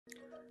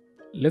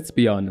Let's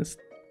be honest,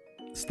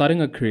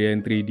 starting a career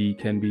in 3D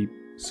can be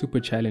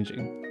super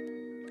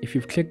challenging. If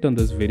you've clicked on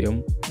this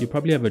video, you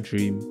probably have a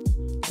dream,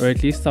 or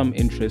at least some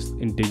interest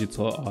in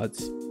digital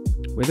arts,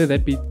 whether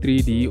that be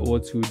 3D or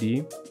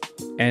 2D.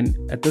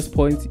 And at this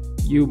point,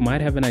 you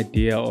might have an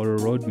idea or a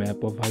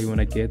roadmap of how you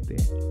want to get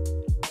there.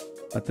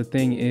 But the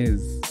thing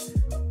is,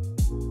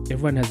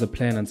 everyone has a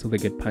plan until they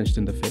get punched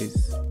in the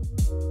face.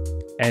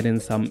 Add in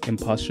some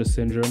imposter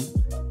syndrome,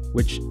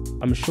 which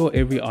I'm sure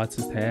every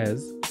artist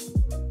has.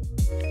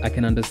 I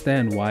can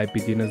understand why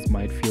beginners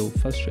might feel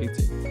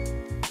frustrated.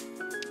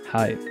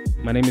 Hi,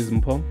 my name is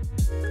Mpho.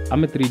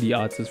 I'm a 3D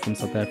artist from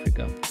South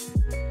Africa.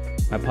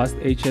 My past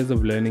 8 years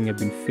of learning have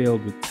been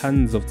filled with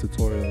tons of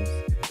tutorials.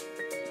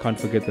 Can't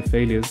forget the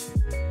failures.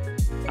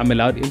 I'm a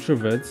loud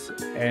introvert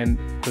and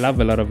love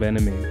a lot of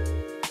anime.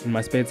 In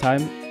my spare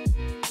time,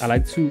 I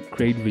like to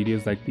create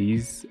videos like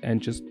these and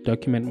just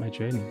document my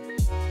journey.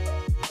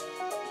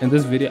 In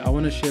this video, I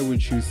want to share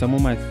with you some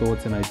of my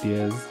thoughts and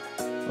ideas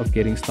of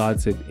getting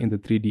started in the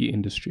 3D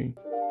industry.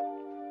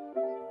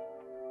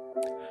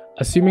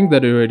 Assuming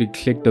that you already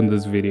clicked on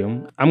this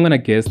video, I'm gonna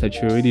guess that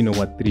you already know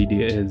what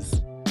 3D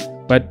is.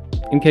 But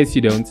in case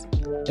you don't,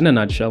 in a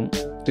nutshell,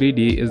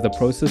 3D is the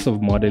process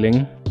of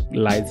modeling,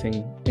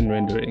 lighting, and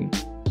rendering.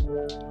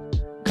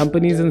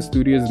 Companies and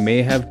studios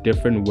may have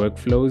different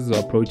workflows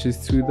or approaches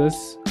to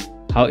this.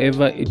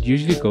 However, it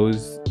usually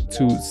goes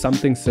to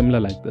something similar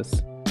like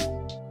this.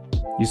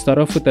 You start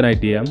off with an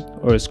idea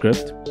or a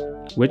script,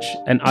 which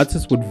an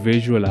artist would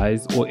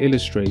visualize or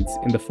illustrate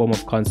in the form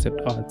of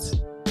concept art.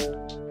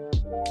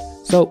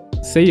 So,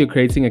 say you're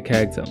creating a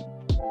character.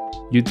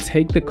 You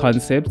take the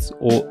concept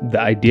or the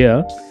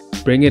idea,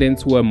 bring it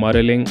into a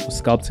modeling or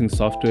sculpting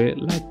software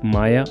like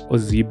Maya or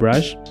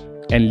ZBrush,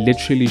 and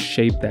literally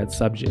shape that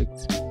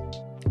subject.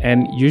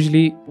 And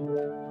usually,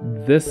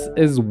 this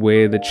is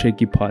where the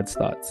tricky part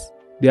starts.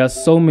 There are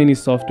so many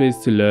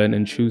softwares to learn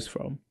and choose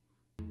from.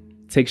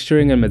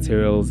 Texturing and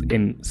materials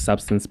in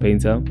Substance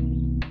Painter,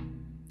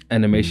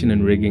 animation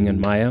and rigging in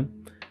Maya,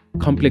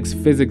 complex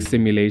physics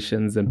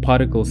simulations and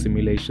particle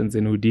simulations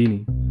in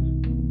Houdini,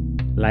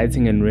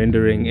 lighting and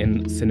rendering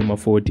in Cinema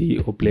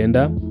 4D or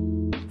Blender,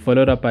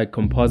 followed up by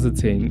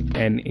compositing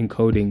and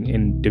encoding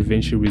in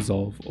DaVinci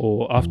Resolve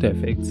or After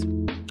Effects.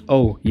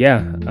 Oh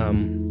yeah,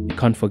 you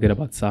can't forget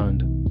about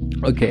sound.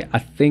 Okay, I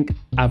think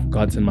I've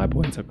gotten my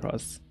point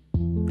across.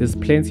 There's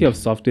plenty of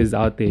softwares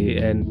out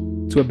there,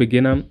 and to a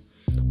beginner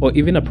or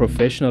even a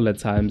professional at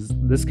times,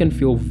 this can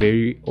feel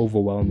very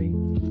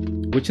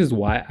overwhelming, which is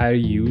why I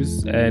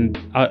use and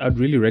I'd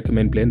really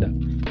recommend Blender.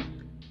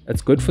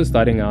 It's good for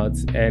starting out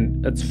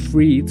and it's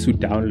free to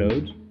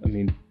download.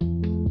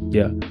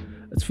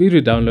 It's free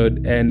to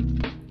download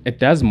and it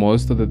does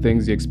most of the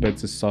things you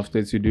expect a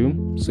software to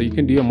do. So you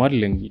can do your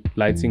modeling,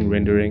 lighting,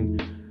 rendering,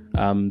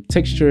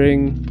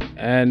 texturing,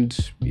 and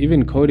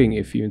even coding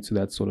if you're into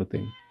that sort of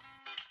thing.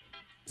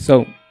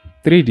 So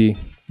 3D,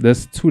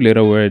 this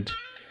 2-letter word,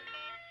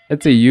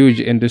 it's a huge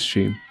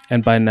industry,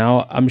 and by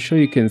now I'm sure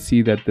you can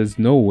see that there's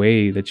no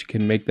way that you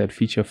can make that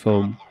feature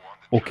film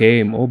or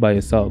game all by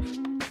yourself,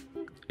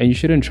 and you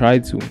shouldn't try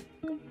to.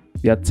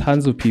 There are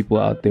tons of people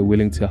out there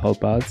willing to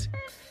help out,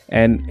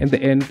 and in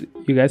the end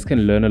you guys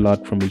can learn a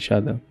lot from each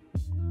other.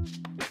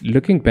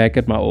 Looking back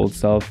at my old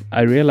self,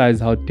 I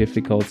realized how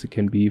difficult it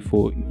can be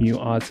for new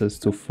artists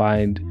to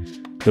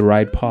find the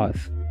right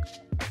path.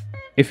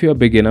 If you're a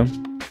beginner,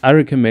 I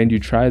recommend you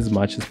try as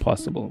much as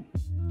possible.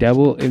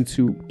 Dabble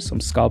into some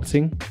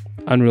sculpting,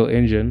 Unreal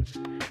Engine,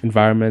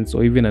 environments,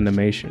 or even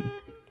animation.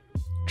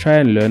 Try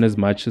and learn as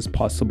much as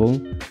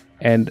possible,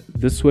 and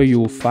this way you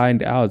will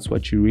find out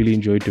what you really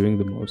enjoy doing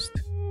the most.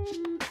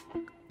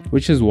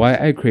 Which is why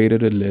I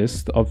created a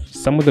list of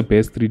some of the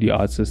best 3D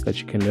artists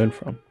that you can learn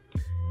from,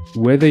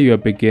 whether you're a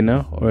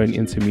beginner or an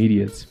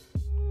intermediate.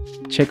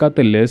 Check out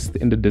the list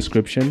in the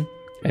description,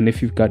 and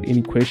if you've got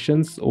any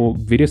questions or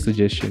video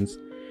suggestions,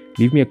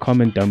 leave me a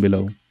comment down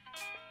below.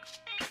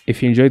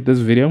 If you enjoyed this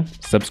video,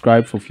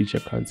 subscribe for future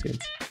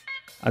content.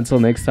 Until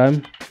next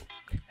time,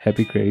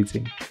 happy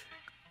creating.